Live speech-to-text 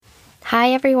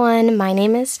Hi everyone, my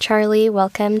name is Charlie.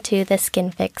 Welcome to the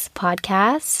Skin Fix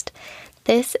podcast.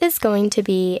 This is going to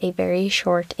be a very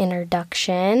short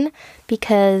introduction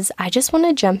because I just want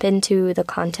to jump into the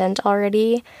content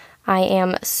already. I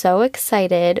am so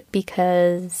excited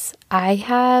because I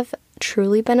have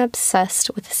truly been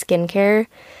obsessed with skincare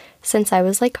since I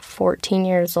was like 14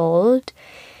 years old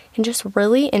and just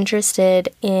really interested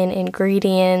in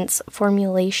ingredients,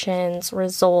 formulations,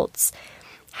 results,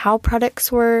 how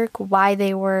products work, why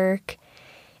they work,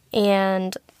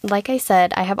 and like I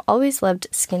said, I have always loved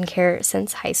skincare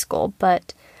since high school,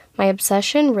 but my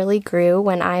obsession really grew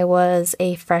when I was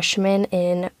a freshman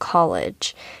in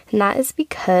college, and that is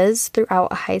because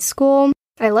throughout high school,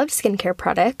 I loved skincare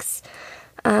products,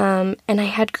 and I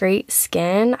had great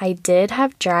skin. I did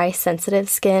have dry, sensitive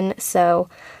skin, so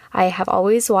I have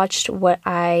always watched what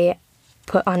I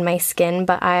put on my skin,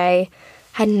 but I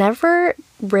had never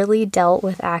really dealt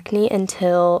with acne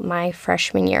until my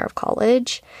freshman year of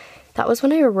college. That was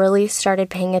when I really started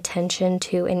paying attention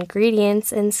to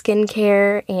ingredients in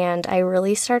skincare, and I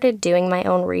really started doing my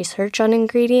own research on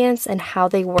ingredients and how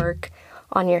they work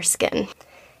on your skin.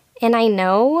 And I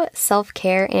know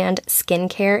self-care and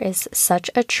skincare is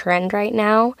such a trend right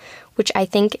now, which I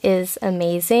think is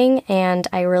amazing, and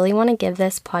I really want to give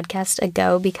this podcast a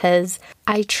go because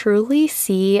I truly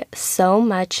see so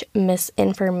much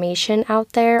misinformation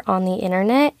out there on the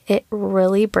internet. It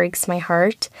really breaks my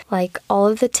heart. Like all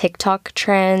of the TikTok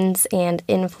trends and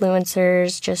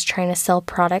influencers just trying to sell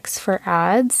products for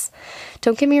ads.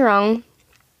 Don't get me wrong,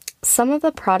 some of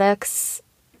the products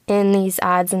in these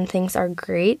ads and things are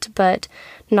great, but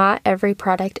not every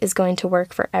product is going to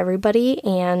work for everybody,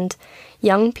 and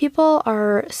young people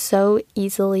are so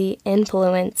easily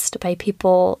influenced by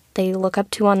people they look up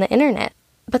to on the internet.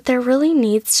 But there really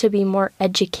needs to be more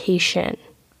education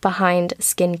behind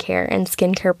skincare and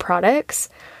skincare products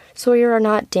so we are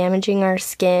not damaging our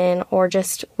skin or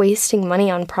just wasting money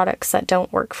on products that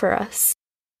don't work for us.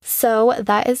 So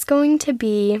that is going to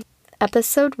be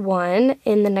episode 1.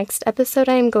 In the next episode,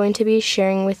 I am going to be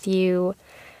sharing with you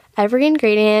every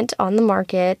ingredient on the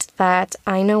market that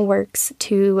I know works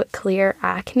to clear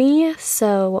acne,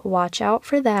 so watch out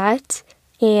for that.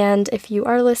 And if you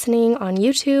are listening on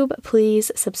YouTube, please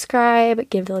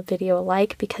subscribe, give the video a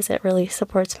like because it really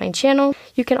supports my channel.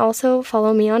 You can also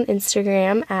follow me on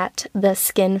Instagram at the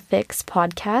Skin Fix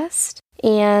Podcast.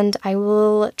 And I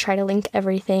will try to link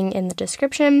everything in the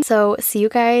description. So see you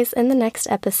guys in the next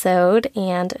episode,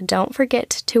 and don't forget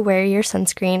to wear your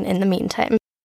sunscreen in the meantime.